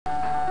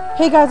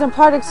Hey guys, I'm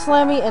Project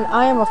Slammy, and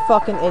I am a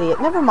fucking idiot.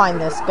 Never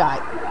mind this guy.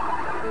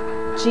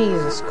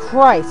 Jesus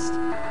Christ.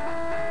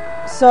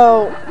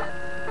 So,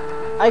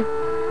 I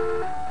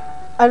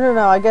don't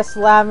know, I guess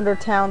Lavender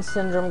Town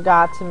Syndrome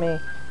got to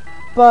me.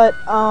 But,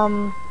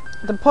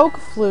 the poke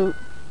flute...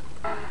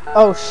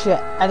 Oh shit,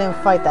 I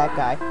didn't fight that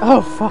guy.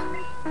 Oh fuck.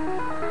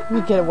 Let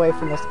me get away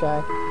from this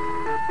guy.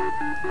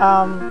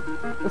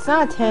 It's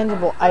not a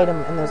tangible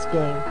item in this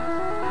game.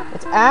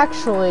 It's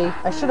actually...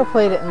 I should have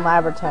played it in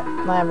Lavender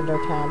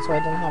Town so I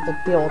didn't have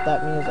to deal with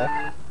that music.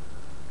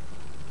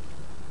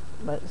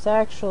 But it's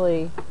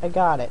actually... I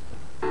got it.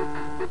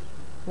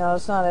 No,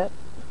 that's not it.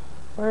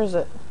 Where is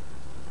it?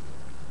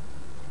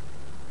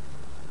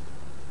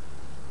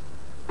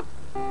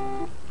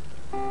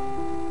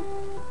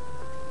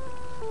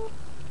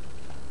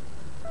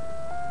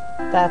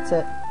 That's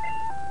it.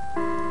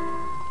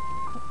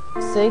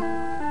 See?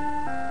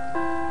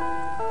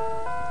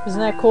 Isn't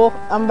that cool?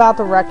 I'm about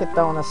to wreck it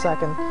though in a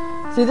second.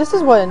 See, this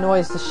is what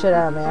annoys the shit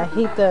out of me. I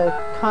hate the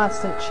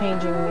constant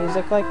changing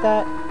music like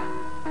that.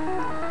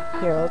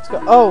 Here, let's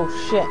go. Oh,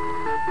 shit.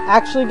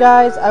 Actually,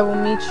 guys, I will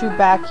meet you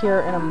back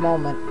here in a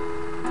moment.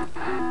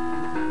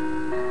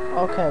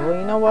 Okay, well,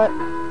 you know what?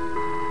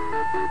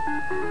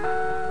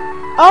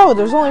 Oh,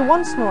 there's only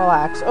one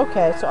Snorlax.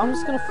 Okay, so I'm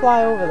just gonna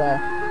fly over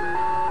there.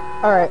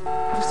 Alright,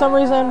 for some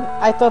reason,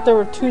 I thought there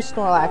were two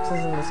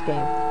Snorlaxes in this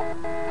game.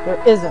 There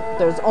isn't.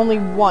 There's only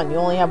one. You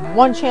only have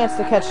one chance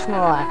to catch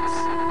Snorlax.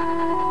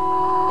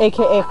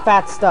 AKA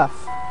Fat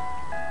Stuff.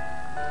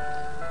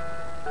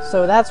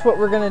 So that's what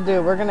we're gonna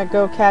do. We're gonna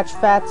go catch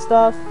Fat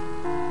Stuff.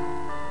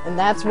 And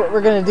that's what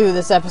we're gonna do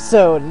this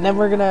episode. And then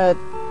we're gonna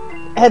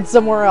head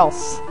somewhere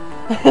else.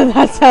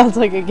 That sounds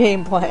like a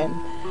game plan,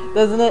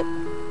 doesn't it?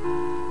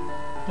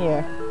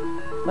 Here.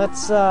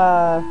 Let's,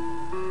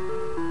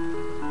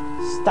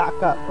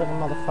 stock up like a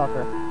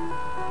motherfucker.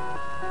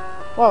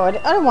 Whoa, I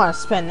didn't want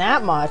to spend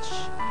that much.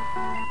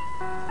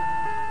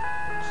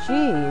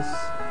 Jeez.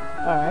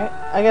 Alright.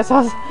 I guess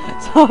I'll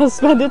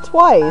spend it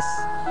twice.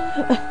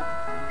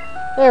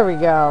 There we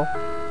go.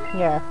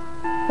 Yeah.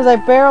 Because I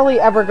barely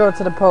ever go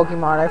to the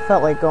Pokemart. I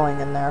felt like going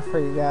in there for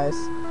you guys.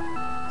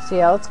 So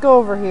yeah, let's go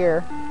over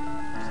here.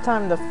 It's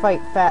time to fight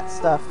Fat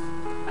Stuff.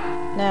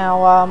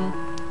 Now,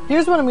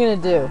 here's what I'm gonna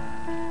do.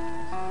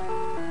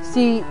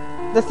 See,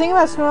 the thing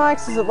about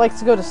Snorlax is it likes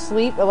to go to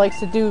sleep. It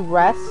likes to do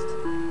rest.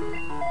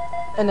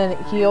 And then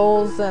it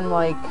heals and,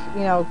 like,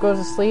 you know, goes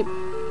to sleep.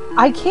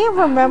 I can't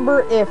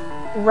remember if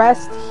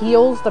rest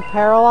heals the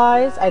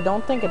paralyzed. I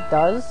don't think it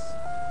does.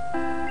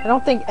 I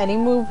don't think any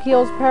move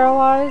heals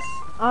paralyzed,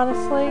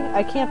 honestly.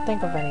 I can't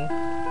think of any.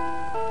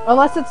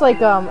 Unless it's like,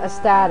 a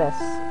status.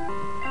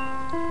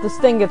 This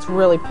thing gets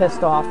really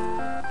pissed off.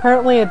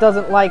 Apparently it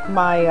doesn't like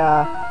my,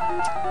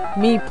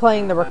 me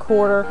playing the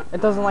recorder. It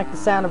doesn't like the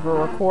sound of a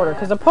recorder.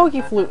 Because a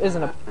Poke Flute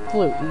isn't a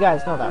flute. You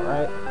guys know that,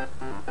 right?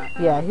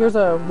 Yeah, here's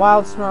a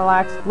wild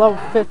Snorlax, level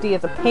 50.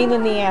 It's a pain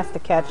in the ass to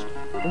catch,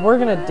 and we're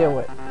gonna do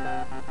it.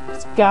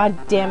 Because, god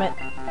damn it,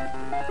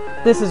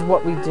 this is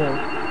what we do.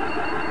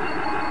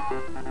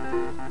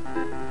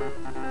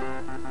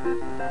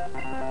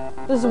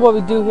 This is what we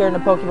do here in the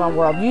Pokemon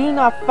world. You do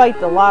not fight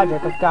the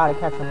logic of gotta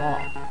catch them all.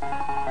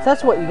 So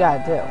that's what you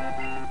gotta do.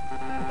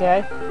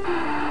 Okay?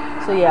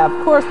 So yeah,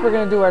 of course we're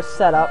gonna do our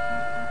setup.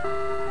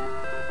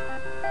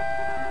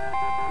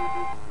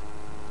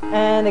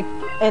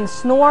 And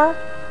Snore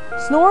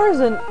is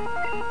an...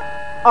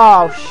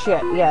 Oh,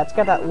 shit. Yeah, it's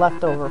got that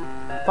leftover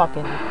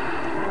fucking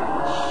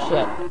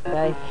shit.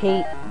 I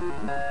hate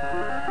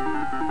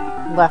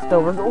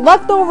leftovers.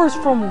 Leftovers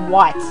from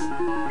what?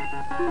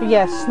 But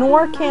yeah,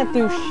 Snore can't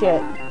do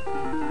shit.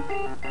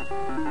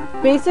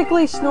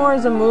 Basically, Snore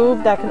is a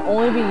move that can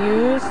only be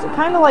used...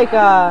 Kind of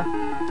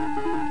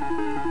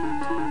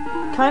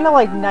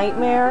like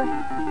Nightmare,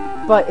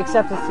 but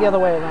except it's the other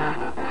way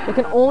around. It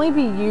can only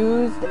be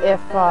used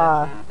if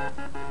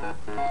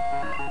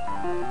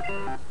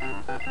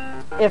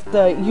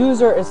the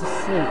user is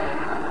asleep.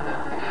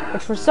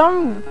 Which for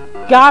some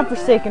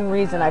godforsaken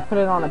reason I put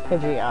it on a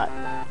Pidgeot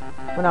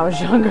when I was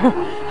younger.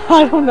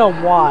 I don't know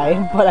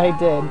why, but I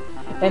did.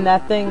 And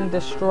that thing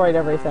destroyed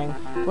everything.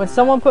 When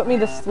someone put me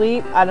to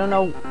sleep, I don't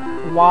know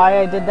why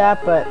I did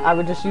that, but I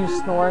would just use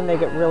Snore and they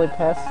get really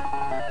pissed.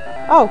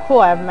 Oh, cool,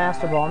 I have a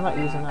Master Ball. I'm not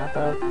using that,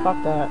 though.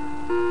 Fuck that.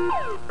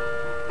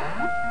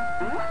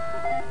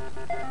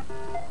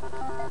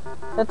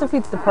 That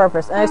defeats the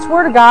purpose. And I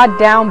swear to God,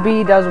 down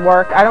B does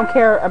work. I don't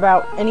care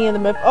about any of the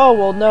myth. Oh,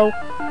 well, no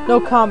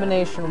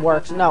combination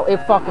works. No, it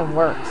fucking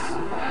works.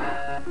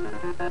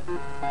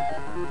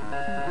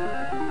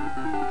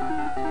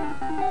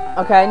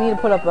 Okay, I need to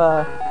put up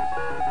a...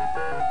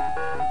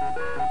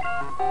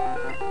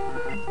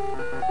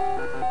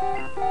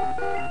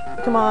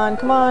 Come on,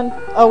 come on.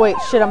 Oh, wait,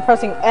 shit, I'm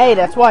pressing A.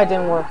 That's why it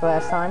didn't work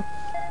last time.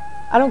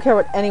 I don't care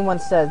what anyone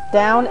says.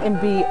 Down and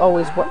B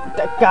always work.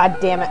 God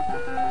damn it.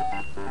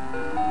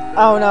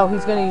 Oh, no,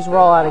 he's gonna use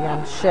Rollout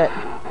again. Shit.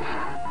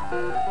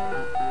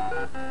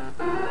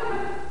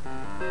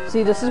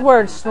 See, this is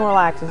where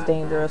Snorlax is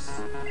dangerous.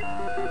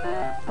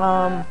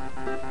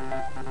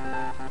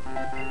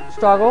 Just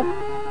struggle?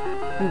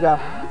 You go.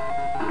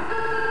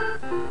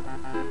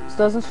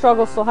 Doesn't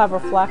struggle still have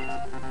reflect?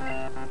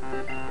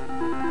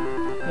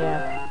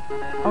 Yeah.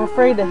 I'm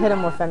afraid to hit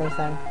him with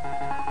anything.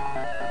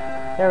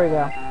 There we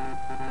go.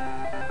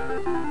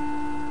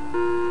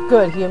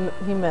 Good,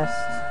 he missed.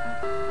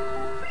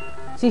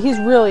 See, he's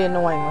really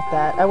annoying with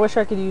that. I wish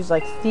I could use,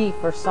 like, Thief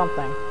or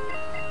something.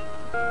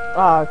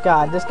 Oh,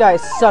 God. This guy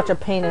is such a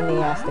pain in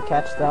the ass to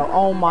catch, though.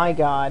 Oh, my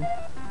God.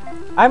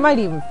 I might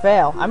even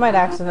fail. I might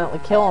accidentally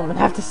kill him and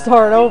have to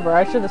start over.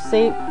 I should have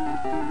saved...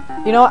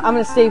 You know what? I'm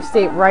going to save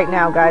state right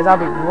now, guys. I'll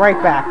be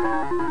right back.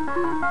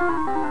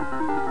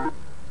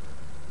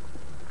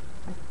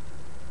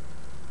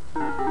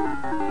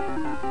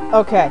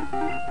 Okay.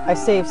 I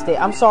saved state.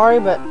 I'm sorry,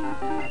 but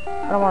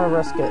I don't want to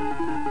risk it.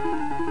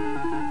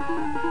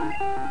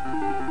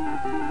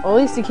 Well,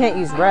 at least he can't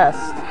use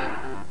rest.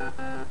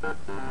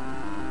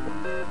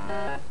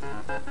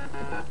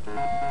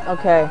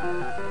 Okay.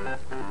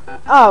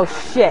 Oh,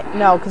 shit.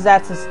 No, because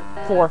that's his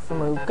fourth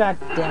move. God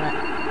damn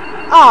it.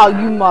 Oh,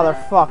 you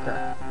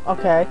motherfucker.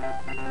 Okay.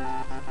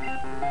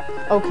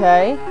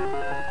 Okay.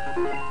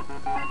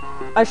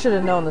 I should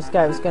have known this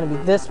guy was going to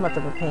be this much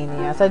of a pain in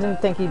the ass. I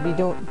didn't think he'd be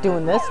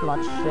doing this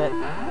much shit.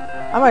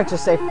 I might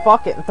just say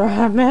fuck it and throw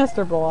out a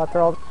Master Ball after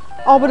all.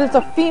 Oh, but it's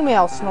a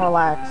female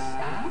Snorlax.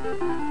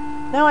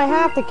 Now I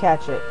have to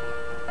catch it.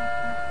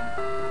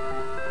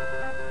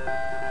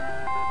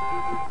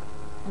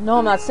 No,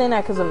 I'm not saying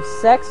that because I'm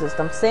sexist.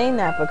 I'm saying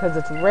that because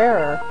it's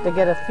rarer to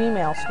get a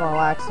female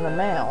Snorlax than a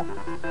male.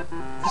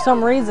 For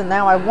some reason,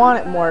 now I want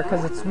it more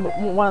because it's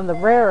one of the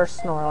rarer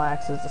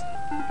Snorlaxes.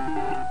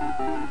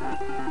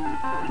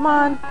 Come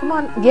on, come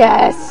on.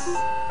 Yes!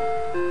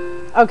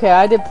 Okay,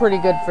 I did pretty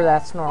good for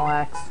that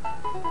Snorlax.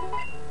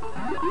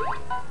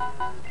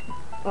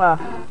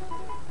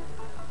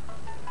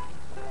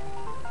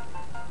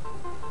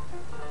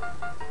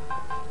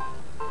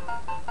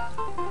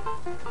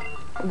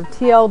 The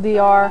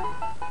TLDR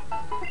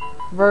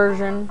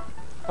version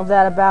of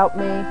that about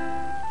me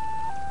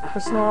for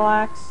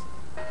Snorlax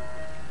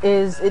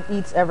is it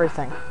eats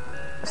everything.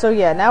 So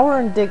yeah, now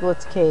we're in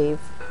Diglett's cave.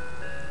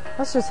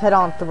 Let's just head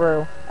on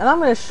through. And I'm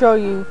going to show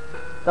you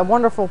the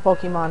wonderful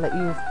Pokemon that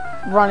you've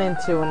run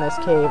into in this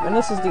cave. And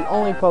this is the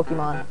only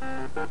Pokemon.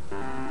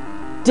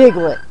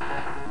 Diglett.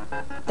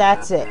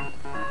 That's it.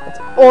 That's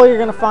all you're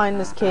going to find in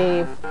this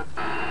cave.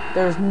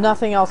 There's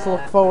nothing else to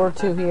look forward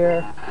to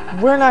here.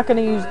 We're not going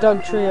to use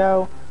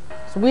Dugtrio.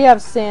 So we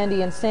have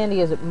Sandy, and Sandy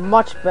is a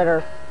much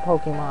better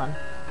Pokemon.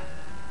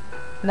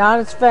 Not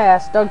as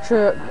fast.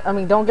 Dugtrio, I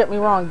mean, don't get me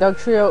wrong,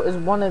 Dugtrio is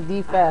one of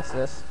the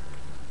fastest.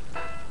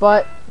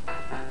 But,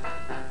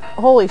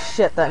 holy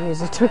shit, that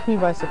music took me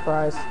by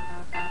surprise.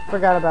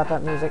 Forgot about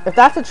that music. If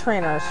that's a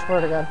trainer, I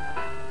swear to God.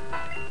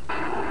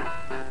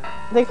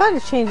 They kind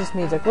of changed this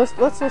music.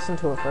 Let's listen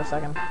to it for a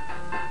second.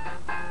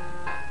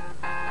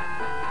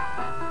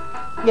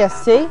 Yeah,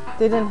 see?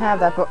 They didn't have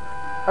that, but...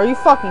 Are you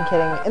fucking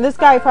kidding me? And this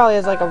guy probably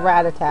has like a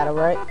Rattata,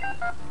 right?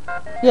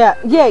 Yeah,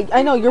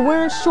 I know, you're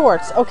wearing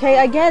shorts, okay?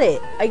 I get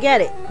it. I get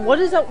it. What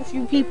is up with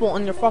you people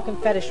and your fucking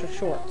fetish for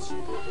shorts?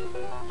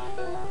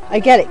 I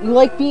get it. You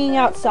like being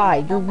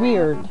outside. You're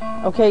weird.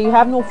 Okay, you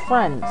have no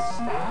friends.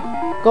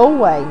 Go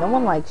away. No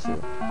one likes you.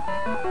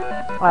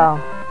 Wow.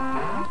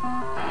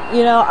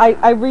 You know,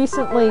 I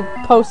recently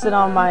posted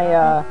on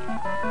my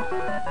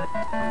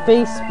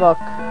Facebook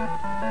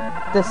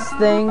this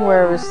thing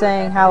where it was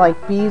saying how like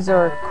bees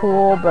are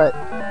cool, but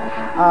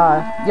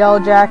yellow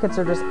jackets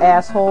are just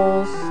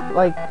assholes,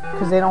 like,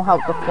 because they don't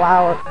help the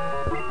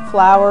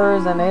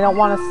flowers, and they don't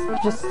want to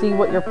just see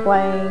what you're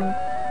playing,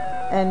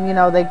 and you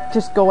know, they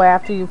just go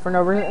after you for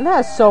no reason. And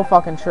that is so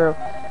fucking true.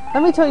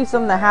 Let me tell you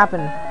something that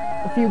happened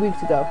a few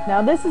weeks ago.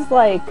 Now this is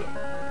like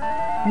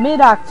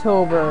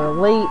mid-October,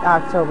 late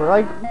October,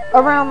 like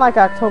around like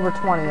October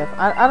 20th.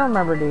 I don't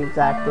remember the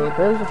exact date,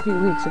 but it was a few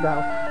weeks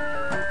ago.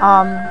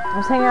 I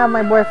was hanging out with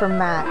my boyfriend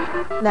Matt.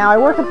 Now I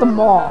work at the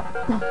mall,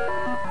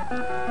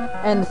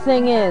 and the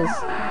thing is,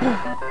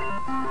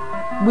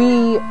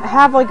 we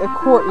have like a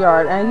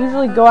courtyard, and I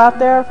usually go out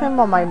there with him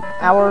on my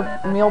hour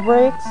meal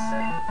breaks,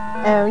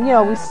 and you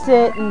know, we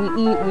sit and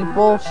we eat and we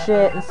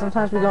bullshit, and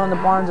sometimes we go in the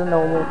Barnes and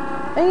Noble,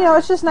 and you know,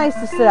 it's just nice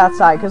to sit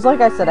outside, because like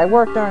I said, I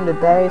work during the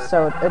day,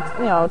 so it's,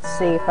 you know, it's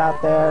safe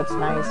out there, it's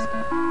nice,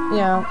 you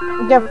know,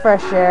 get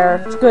fresh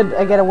air, it's good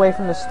I get away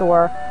from the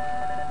store.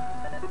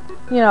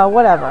 You know,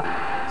 whatever.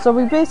 So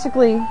we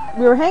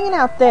were hanging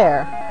out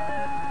there,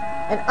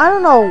 and I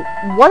don't know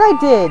what I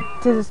did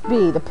to this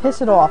bee to piss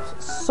it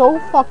off so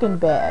fucking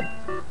bad.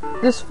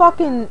 This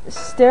fucking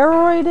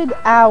steroided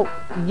out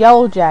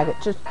yellow jacket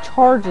just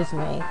charges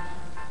me,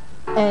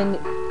 and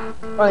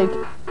like,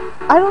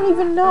 I don't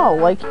even know,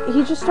 like,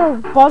 he just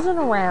started buzzing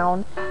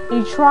around,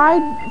 and he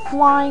tried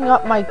flying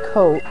up my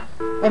coat,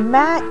 and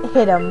Matt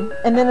hit him,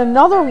 and then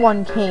another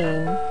one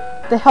came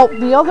to help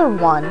the other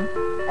one,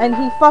 and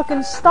he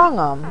fucking stung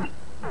him.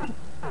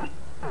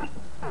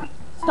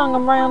 Stung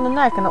him right on the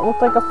neck, and it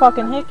looked like a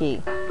fucking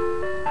hickey.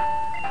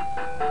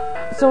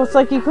 So it's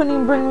like he couldn't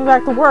even bring me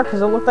back to work,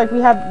 because it looked like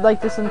we had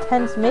like this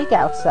intense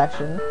makeout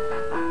session.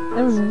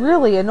 It was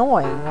really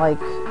annoying, like,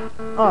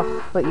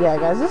 ugh. But yeah,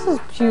 guys, this is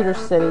Pewter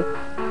City.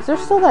 Is there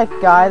still that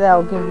guy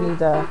that'll give me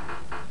the...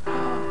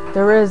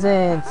 There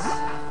isn't.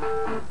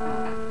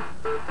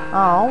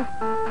 Oh.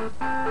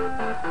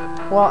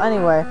 Well,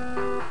 anyway.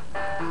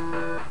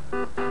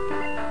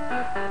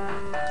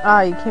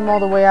 Ah, you came all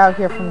the way out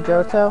here from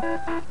Johto?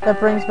 That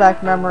brings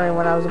back memory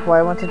when I was a boy.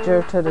 I went to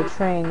Johto to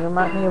train. You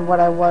remind me of what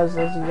I was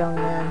as a young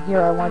man.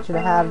 Here, I want you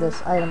to have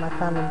this item I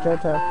found in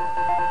Johto.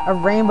 A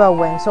rainbow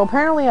wing. So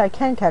apparently I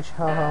can catch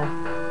Ho-Ho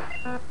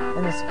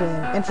in this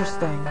game.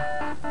 Interesting.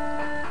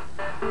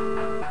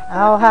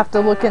 I'll have to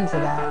look into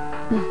that.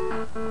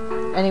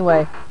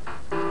 Anyway.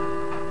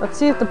 Let's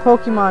see if the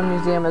Pokemon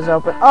Museum is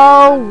open.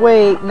 Oh,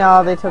 wait.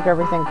 No, they took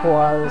everything cool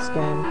out of this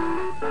game.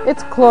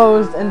 It's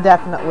closed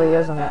indefinitely,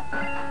 isn't it?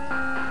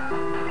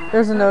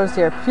 There's a notice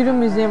here. Pewter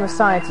Museum of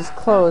Science is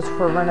closed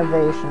for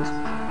renovations.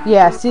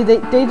 Yeah, see,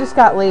 they just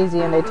got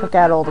lazy and they took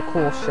out all the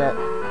cool shit.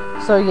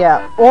 So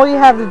yeah, all you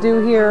have to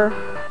do here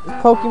is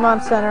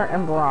Pokemon Center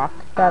and Brock.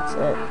 That's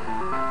it.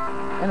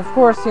 And of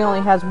course, he only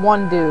has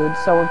one dude,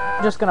 so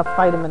we're just gonna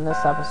fight him in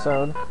this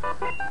episode.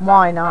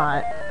 Why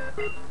not?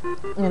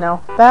 You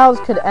know, battles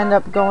could end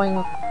up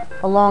going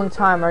a long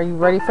time. Are you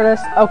ready for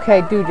this?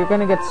 Okay, dude, you're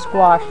gonna get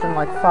squashed in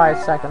like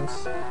 5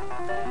 seconds.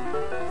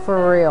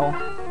 For real.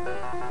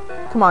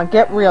 Come on,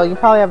 get real. You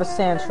probably have a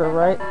Sandshrew,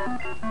 right?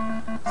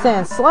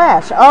 Sand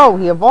Slash. Oh,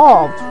 he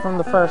evolved from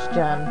the first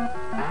gen.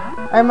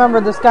 I remember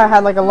this guy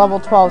had like a level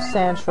 12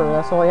 Sandshrew.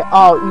 That's all he...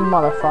 Oh, you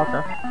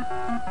motherfucker.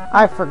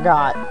 I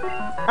forgot.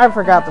 I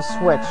forgot the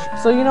switch.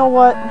 So you know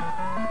what?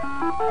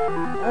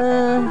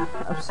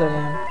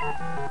 Obsidian.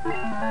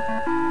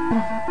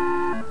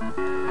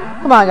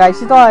 Come on,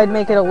 guys. You thought I'd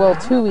make it a little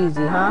too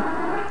easy, huh?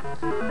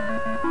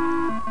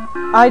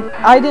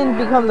 I didn't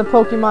become the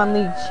Pokemon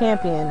League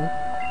champion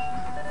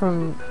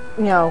from,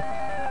 you know,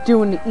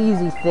 doing the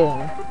easy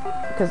thing.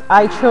 Because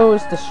I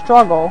chose the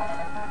struggle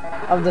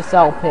of this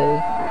LP.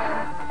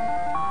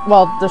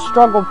 Well, the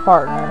struggle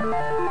partner.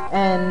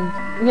 And,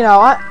 you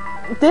know,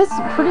 this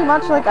pretty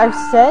much, like I've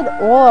said,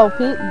 all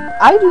LP,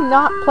 I do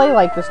not play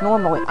like this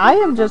normally. I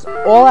am just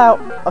all out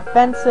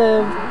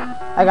offensive.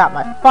 I got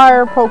my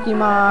fire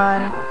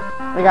Pokemon.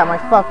 I got my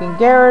fucking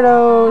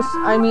Gyarados.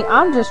 I mean,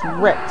 I'm just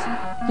ripped.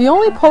 The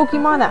only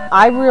Pokemon that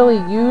I really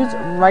use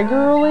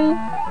regularly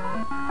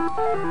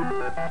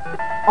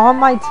on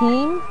my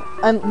team,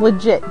 and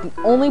legit, the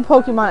only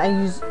Pokemon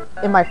I use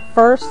in my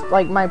first,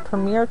 like, my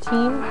premier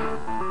team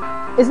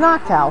is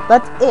Noctowl.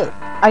 That's it.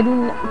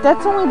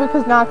 That's only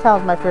because Noctowl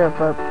is my favorite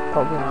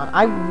Pokemon.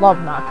 I love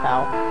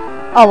Noctowl.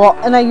 Oh, well,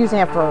 and I use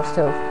Ampharos,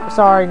 too.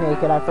 Sorry,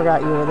 Naked, I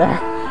forgot you were there.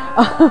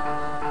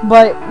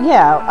 But,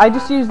 yeah, I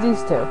just use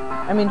these two.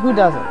 I mean, who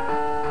doesn't?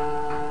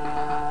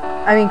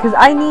 I mean, because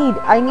I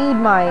need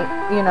my,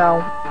 you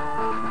know,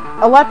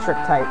 electric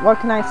type. What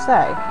can I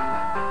say?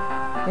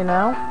 You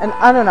know? And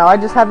I don't know, I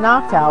just have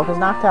Noctowl, because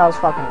Noctowl is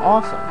fucking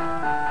awesome.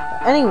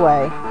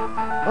 Anyway,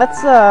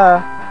 let's,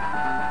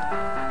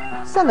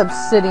 send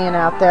Obsidian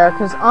out there,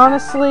 because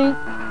honestly,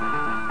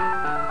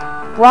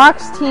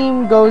 Brock's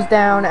team goes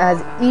down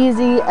as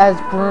easy as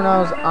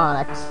Bruno's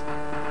Onix.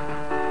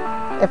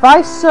 If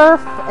I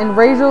surf and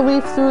Razor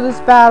Leaf through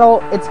this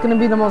battle, it's going to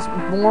be the most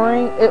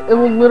boring. It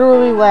will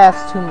literally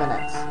last 2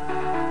 minutes.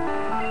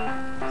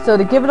 So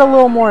to give it a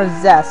little more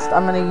zest,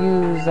 I'm going to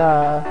use,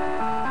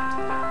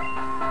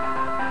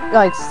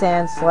 like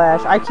Sand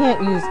Slash. I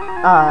can't use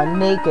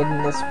Naked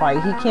in this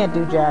fight. He can't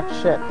do jack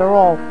shit. They're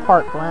all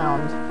part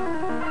ground.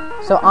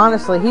 So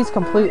honestly, he's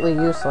completely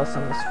useless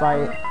in this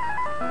fight.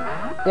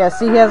 Yeah,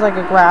 see, he has like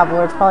a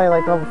Graveler. It's probably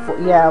like level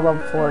 40. Yeah,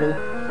 level 40.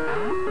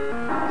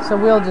 So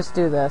we'll just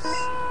do this.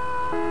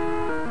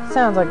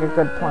 Sounds like a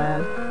good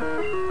plan.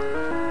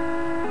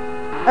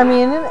 I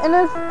mean, and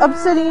if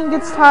Obsidian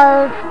gets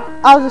tired,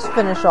 I'll just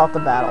finish off the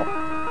battle.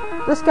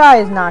 This guy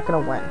is not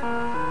going to win.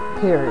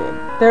 Period.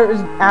 There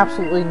is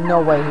absolutely no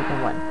way he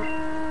can win.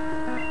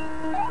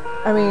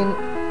 I mean,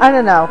 I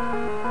don't know.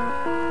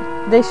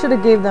 They should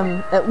have gave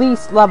them at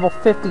least level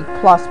 50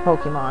 plus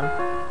Pokemon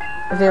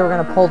if they were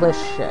going to pull this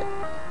shit.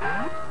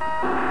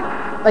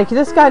 Like,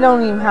 this guy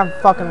don't even have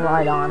fucking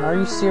Rhydon. Are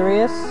you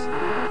serious?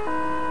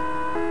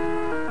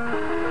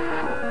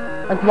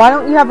 Like, why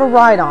don't you have a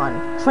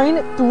Rhydon? Train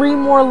it 3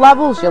 more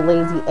levels, you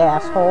lazy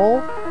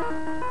asshole.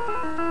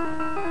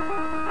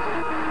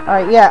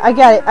 Alright, yeah, I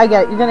get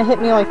it. You're gonna hit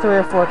me like 3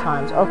 or 4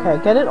 times. Okay,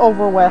 get it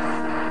over with.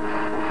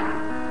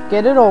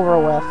 Get it over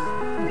with.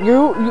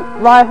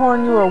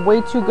 Rhyhorn, you are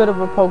way too good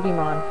of a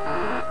Pokemon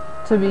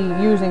to be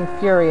using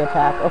Fury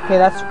Attack. Okay,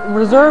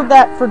 reserve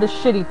that for the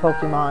shitty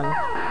Pokemon.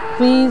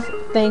 Please,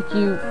 thank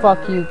you,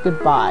 fuck you,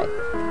 goodbye.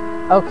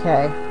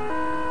 Okay.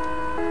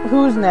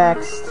 Who's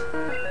next?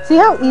 See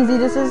how easy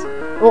this is?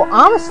 Well,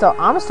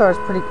 Amistar is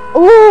pretty...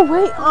 Oh,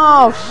 wait.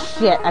 Oh,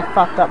 shit. I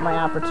fucked up my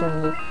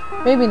opportunity.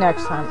 Maybe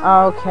next time.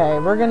 Okay,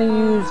 we're gonna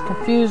use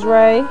Confuse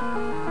Ray.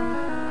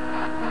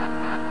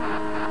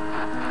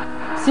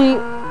 See,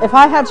 if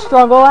I had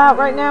Struggle out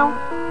right now,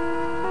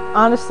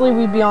 honestly,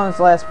 we'd be on his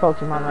last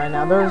Pokemon right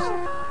now. There's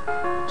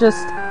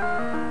just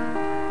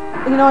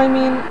You know what I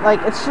mean?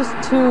 Like, it's just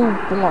too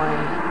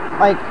boring.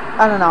 Like,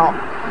 I don't know.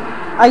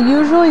 I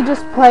usually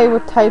just play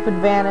with type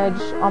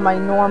advantage on my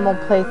normal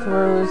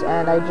playthroughs,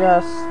 and I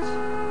just...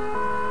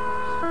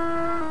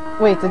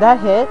 Wait, did that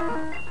hit?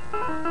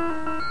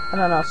 I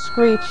don't know.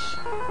 Screech.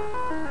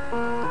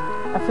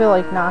 I feel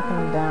like knocking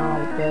him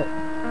down a bit.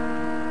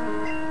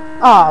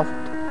 Oh.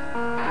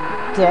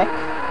 Dick.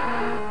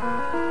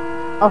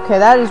 Okay,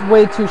 that is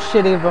way too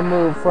shitty of a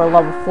move for a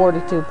level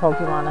 42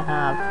 Pokemon to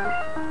have.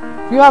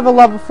 If you have a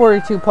level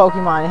 42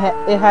 Pokemon,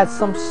 it has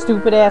some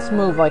stupid ass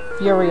move like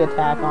Fury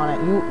Attack on it.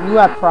 You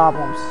have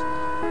problems,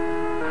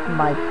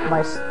 my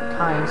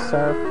kind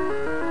sir.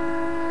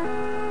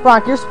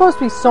 Brock, you're supposed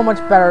to be so much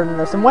better than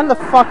this. And when the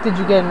fuck did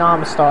you get an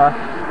Amistar?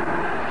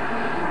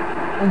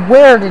 And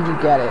where did you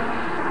get it?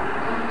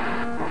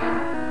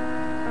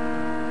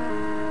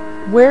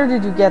 Where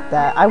did you get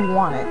that? I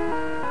want it.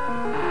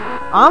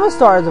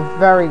 Amistar is a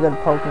very good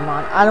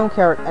Pokemon. I don't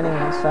care what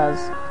anyone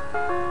says.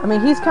 I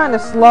mean, he's kind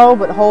of slow,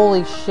 but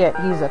holy shit,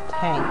 he's a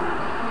tank.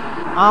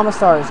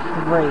 Amistar is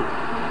great.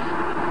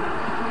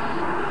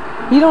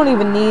 He don't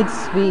even need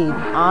speed,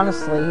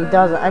 honestly. He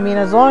doesn't. I mean,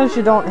 as long as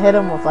you don't hit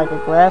him with, like, a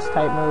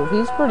grass-type move,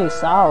 he's pretty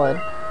solid.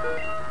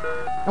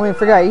 I mean,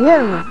 forget, you hit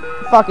him with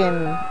fucking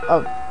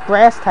a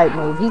grass-type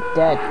move, he's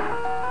dead.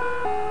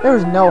 There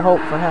was no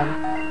hope for him.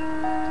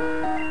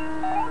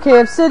 Okay,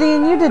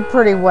 Obsidian, you did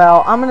pretty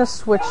well. I'm gonna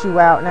switch you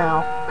out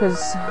now,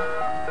 because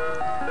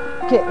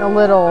getting a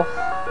little...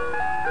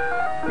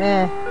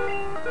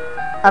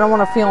 I don't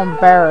want to feel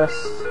embarrassed.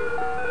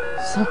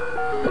 So,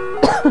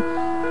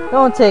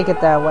 don't take it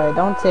that way.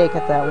 Don't take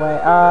it that way.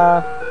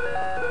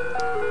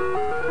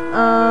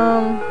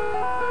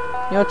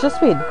 You know, just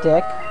be a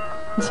dick.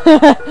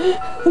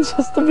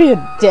 Just to be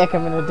a dick,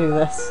 I'm gonna do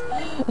this.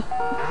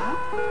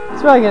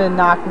 It's probably gonna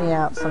knock me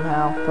out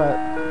somehow, but...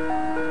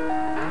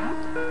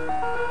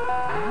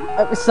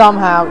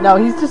 somehow. No,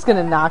 he's just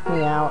gonna knock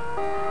me out.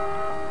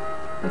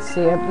 Let's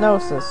see,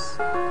 Hypnosis.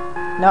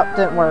 Nope,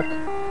 didn't work.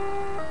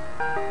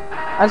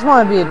 I just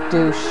want to be a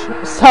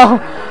douche, so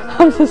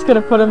I'm just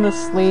gonna put him to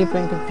sleep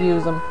and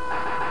confuse him.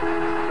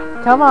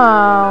 Come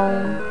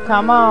on,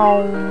 come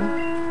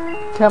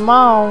on, come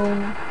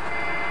on.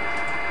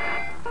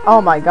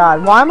 Oh my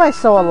god, why am I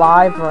so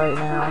alive right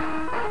now?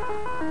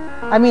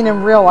 I mean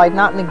in real life,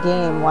 not in the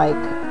game. Like,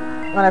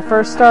 when I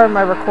first started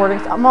my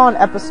recordings, I'm on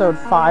episode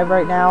 5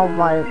 right now,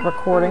 my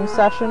recording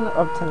session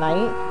of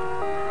tonight.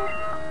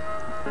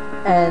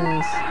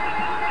 And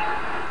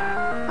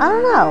I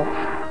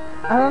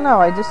don't know,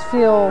 I just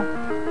feel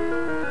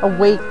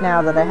awake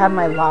now that I had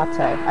my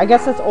latte. I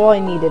guess that's all I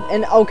needed.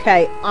 And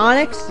okay,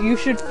 Onyx, you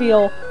should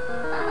feel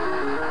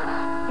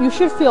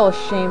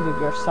ashamed of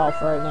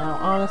yourself right now,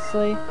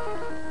 honestly.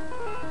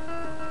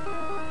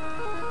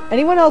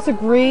 Anyone else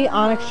agree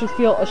Onyx should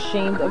feel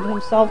ashamed of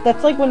himself?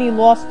 That's like when he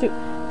lost to...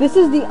 This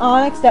is the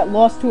Onyx that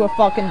lost to a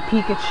fucking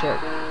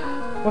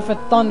Pikachu with a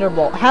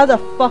Thunderbolt. How the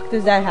fuck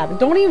does that happen?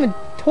 Don't even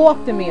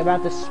talk to me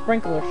about this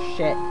sprinkler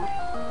shit.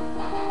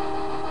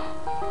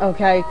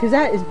 Okay, because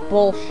that is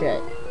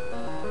bullshit.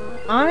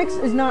 Onyx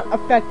is not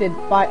affected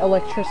by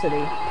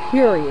electricity,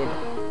 period.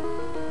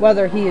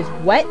 Whether he is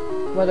wet,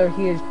 whether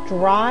he is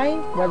dry,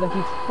 whether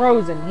he's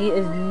frozen, he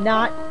is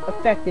not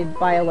affected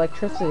by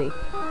electricity.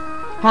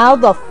 How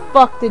the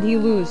fuck did he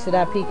lose to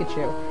that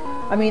Pikachu?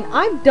 I mean,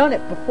 I've done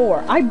it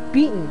before. I've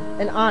beaten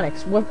an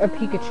Onyx with a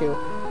Pikachu,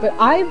 but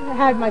I've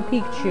had my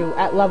Pikachu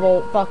at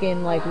level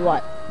fucking, like,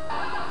 what?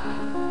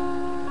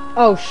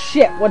 Oh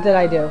shit, what did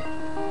I do?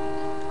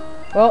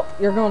 Well,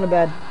 you're going to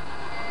bed.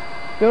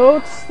 Go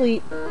to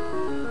sleep.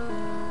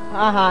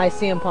 Aha, I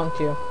CM punked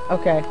you.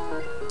 Okay.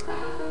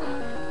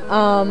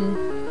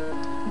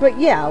 But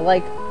yeah,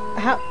 like,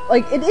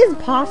 it is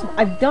possible.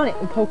 I've done it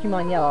in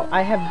Pokemon Yellow.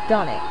 I have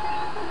done it.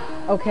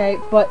 Okay,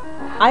 but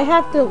I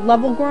have to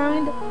level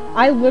grind.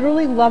 I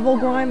literally level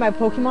grind my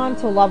Pokemon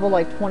to level,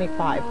 like,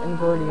 25 in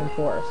Viridian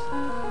Forest.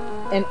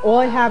 And all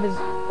I have is,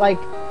 like,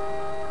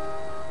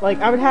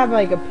 I would have,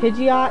 like, a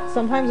Pidgeot,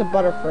 sometimes a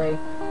Butterfree.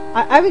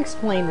 I've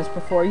explained this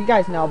before, you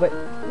guys know, but,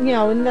 you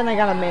know, and then I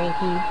got a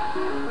Mankey.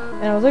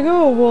 And I was like,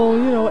 oh, well,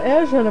 you know,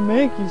 Ash had a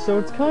Mankey, so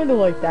it's kind of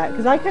like that.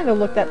 Because I kind of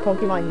looked at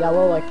Pokemon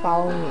Yellow, like,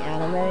 following the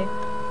anime.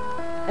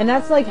 And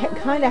that's, like,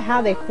 kind of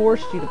how they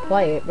forced you to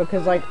play it.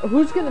 Because, like,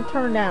 who's going to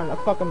turn down a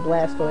fucking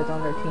Blastoise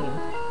on their team?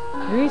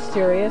 Are you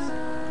serious?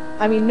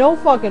 I mean, no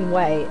fucking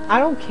way. I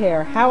don't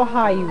care how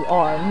high you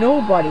are.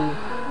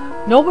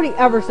 Nobody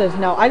ever says,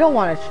 no, I don't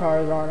want a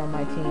Charizard on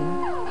my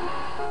team.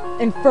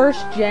 In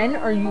first gen,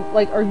 are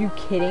you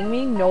kidding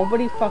me?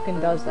 Nobody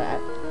fucking does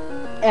that.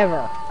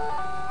 Ever.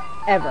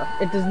 Ever.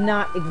 It does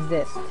not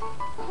exist.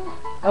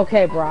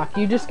 Okay, Brock,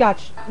 you just got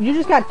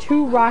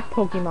 2 rock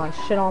Pokemon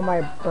shit on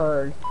my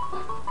bird.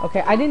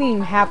 Okay, I didn't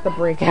even have to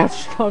break out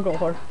Struggle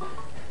or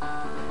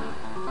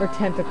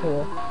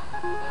Tentacool.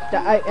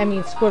 I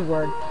mean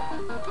Squidward.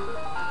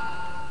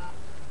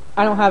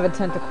 I don't have a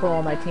Tentacool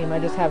on my team, I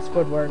just have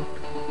Squidward.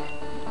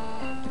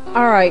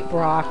 Alright,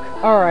 Brock.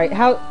 Alright,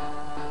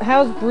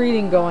 how's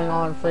breeding going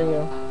on for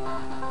you?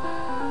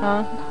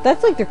 Huh?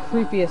 That's like the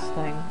creepiest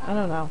thing. I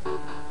don't know.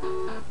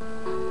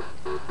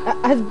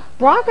 Has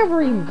Brock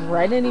ever even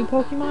bred any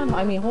Pokemon?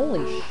 I mean,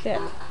 holy shit.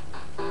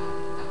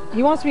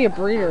 He wants to be a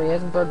breeder. He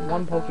hasn't bred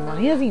one Pokemon.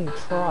 He hasn't even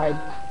tried.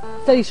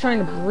 Instead, he's trying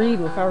to breed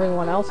with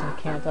everyone else in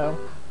Kanto.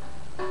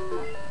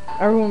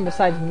 Everyone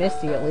besides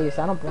Misty, at least.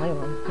 I don't blame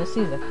him.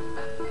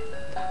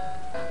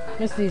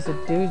 Misty's a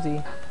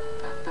doozy.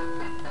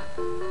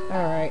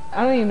 Alright.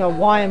 I don't even know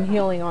why I'm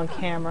healing on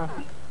camera.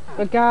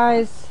 But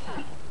guys,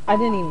 I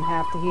didn't even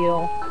have to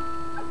heal.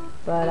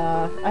 But,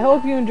 I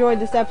hope you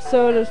enjoyed this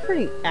episode. It was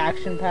pretty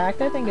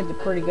action-packed. I think it's a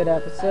pretty good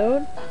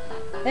episode.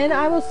 And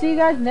I will see you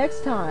guys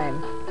next time.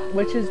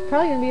 Which is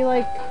probably going to be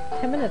like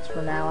 10 minutes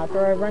from now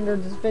after I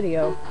rendered this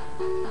video.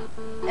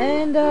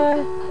 And,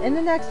 in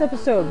the next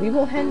episode, we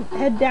will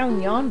head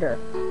down yonder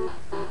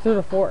through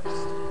the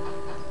forest.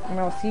 And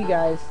I'll see you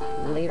guys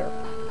later.